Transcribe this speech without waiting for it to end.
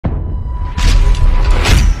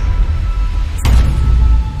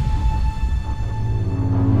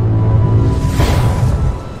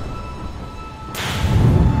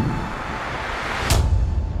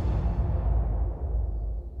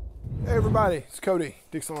everybody, it's Cody,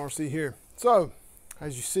 Dixon RC here. So,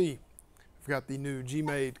 as you see, I've got the new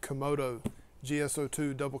Gmade Komodo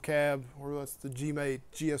GSO2 double cab, or that's the Gmade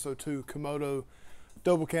GSO2 Komodo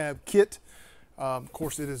double cab kit. Of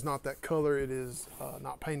course, it is not that color, it is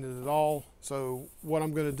not painted at all. So what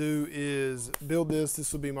I'm gonna do is build this.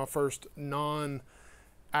 This will be my first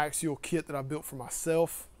non-axial kit that I built for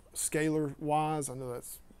myself, scalar wise. I know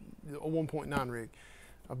that's a 1.9 rig.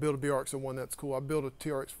 I built a BRX-01, that's cool. I built a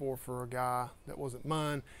TRX-4 for a guy that wasn't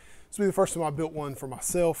mine. This will be the first time I built one for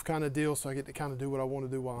myself kind of deal, so I get to kind of do what I want to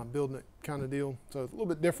do while I'm building it kind of deal. So it's a little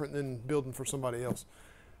bit different than building for somebody else.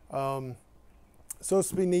 So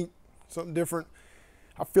this will be neat, something different.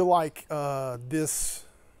 I feel like this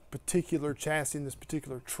particular chassis and this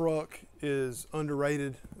particular truck is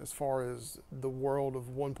underrated as far as the world of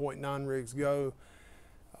 1.9 rigs go.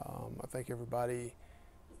 I think everybody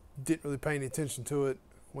didn't really pay any attention to it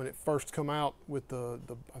when it first come out with the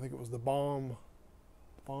I think it was the bomb,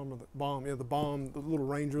 the little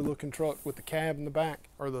Ranger looking truck with the cab in the back,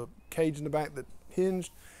 or the cage in the back that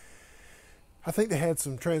hinged. I think they had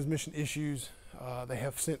some transmission issues. They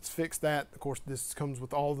have since fixed that. Of course, this comes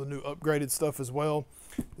with all the new upgraded stuff as well.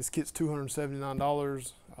 This kit's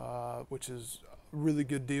 $279, which is a really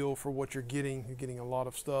good deal for what you're getting. You're getting a lot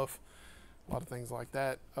of stuff, a lot of things like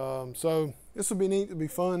that. So this will be neat, it'll be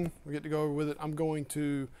fun. We get to go over with it. I'm going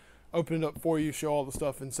to open it up for you, show all the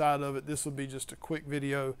stuff inside of it. This will be just a quick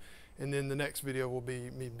video, and then the next video will be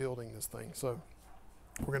me building this thing. So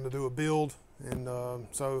we're gonna do a build, and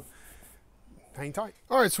so hang tight.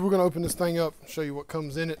 All right, so we're gonna open this thing up, show you what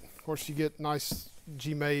comes in it. Of course, you get nice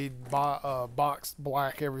Gmade boxed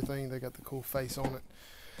black everything. They got the cool face on it.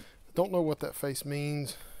 Don't know what that face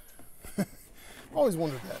means. Always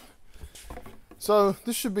wondered that. So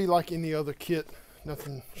this should be like any other kit.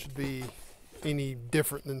 Nothing should be any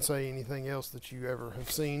different than, say, anything else that you ever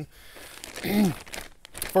have seen.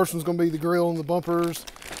 First one's gonna be the grill and the bumpers.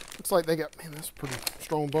 Looks like they got, man, that's pretty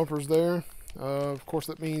strong bumpers there. Of course,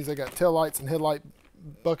 that means they got tail lights and headlight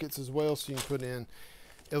buckets as well, so you can put in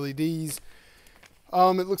LEDs.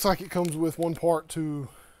 It looks like it comes with one part to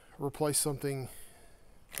replace something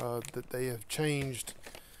that they have changed.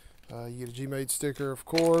 You get a Gmade sticker, of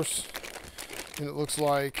course. And it looks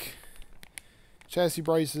like chassis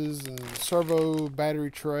braces and servo battery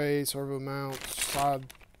tray, servo mounts,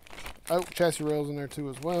 side, oh, chassis rails in there too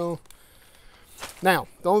as well. Now,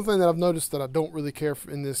 the only thing that I've noticed that I don't really care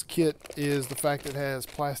for in this kit is the fact that it has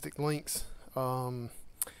plastic links. I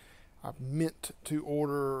meant to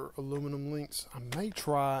order aluminum links. I may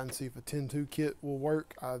try and see if a 10-2 kit will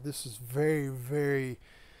work. This is very, very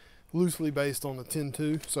loosely based on the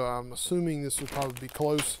 10-2, so I'm assuming this would probably be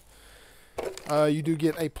close. You do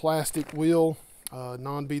get a plastic wheel,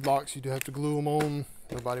 non-bead locks. You do have to glue them on.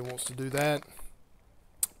 Nobody wants to do that.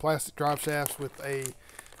 Plastic drive shafts with a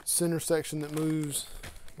center section that moves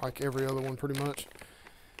like every other one pretty much.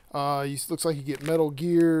 Looks like you get metal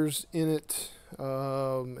gears in it.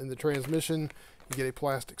 In the transmission, you get a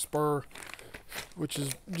plastic spur, which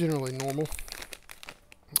is generally normal.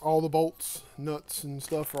 All the bolts, nuts, and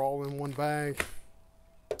stuff are all in one bag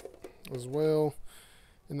as well.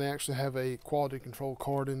 And they actually have a quality control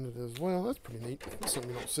card in it as well. That's pretty neat. That's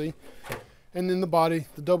something you don't see. And then the body,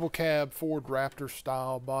 the double cab Ford Raptor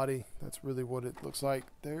style body. That's really what it looks like.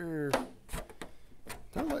 Their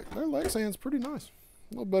leg sand's pretty nice.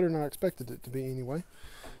 A little better than I expected it to be anyway.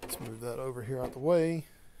 Let's move that over here out the way.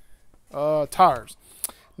 Tires.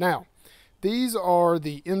 Now, these are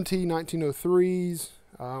the MT 1903s.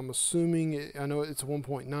 I'm assuming, I know it's a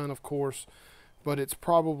 1.9 of course, but it's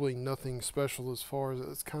probably nothing special as far as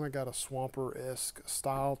it's kind of got a Swamper-esque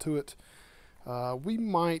style to it. We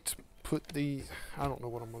might put the, I don't know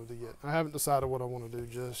what I'm going to do yet. I haven't decided what I want to do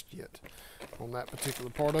just yet on that particular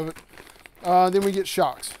part of it. Then we get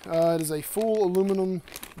shocks. It is a full aluminum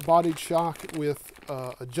bodied shock with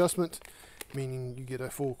adjustment, meaning you get a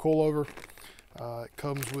full coilover. It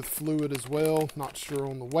comes with fluid as well, not sure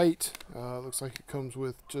on the weight. Looks like it comes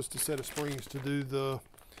with just a set of springs to do the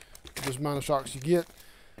amount of shocks you get.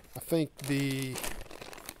 I think the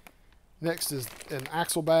next is an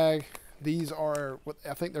axle bag. These are what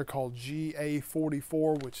I think they're called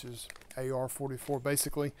GA44, which is AR44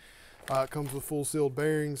 basically. It comes with full sealed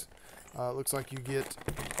bearings. Looks like you get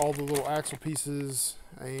all the little axle pieces,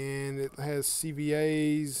 and it has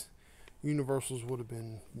CVAs. Universals would have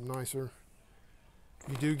been nicer.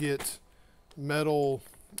 You do get metal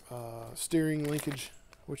steering linkage,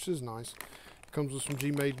 which is nice. Comes with some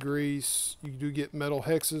Gmade grease. You do get metal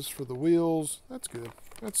hexes for the wheels. That's good.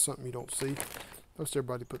 That's something you don't see. Most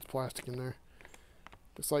everybody puts plastic in there.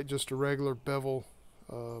 It's like just a regular bevel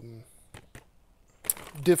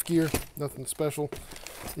diff gear, nothing special.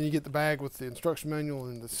 Then you get the bag with the instruction manual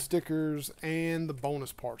and the stickers and the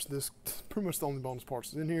bonus parts. This pretty much the only bonus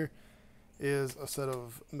parts in here is a set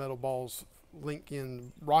of metal balls,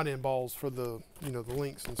 rod end balls for the the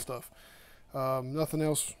links and stuff. Nothing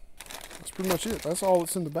else. That's pretty much it. That's all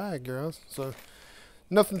that's in the bag, guys. So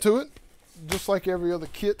nothing to it, just like every other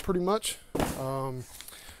kit, pretty much.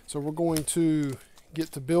 So we're going to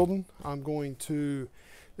get to building.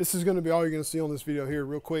 This is going to be all you're going to see on this video here,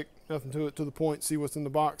 real quick. Nothing to it, to the point. See what's in the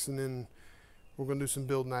box, and then we're going to do some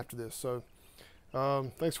building after this. So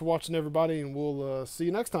thanks for watching, everybody, and we'll see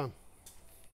you next time.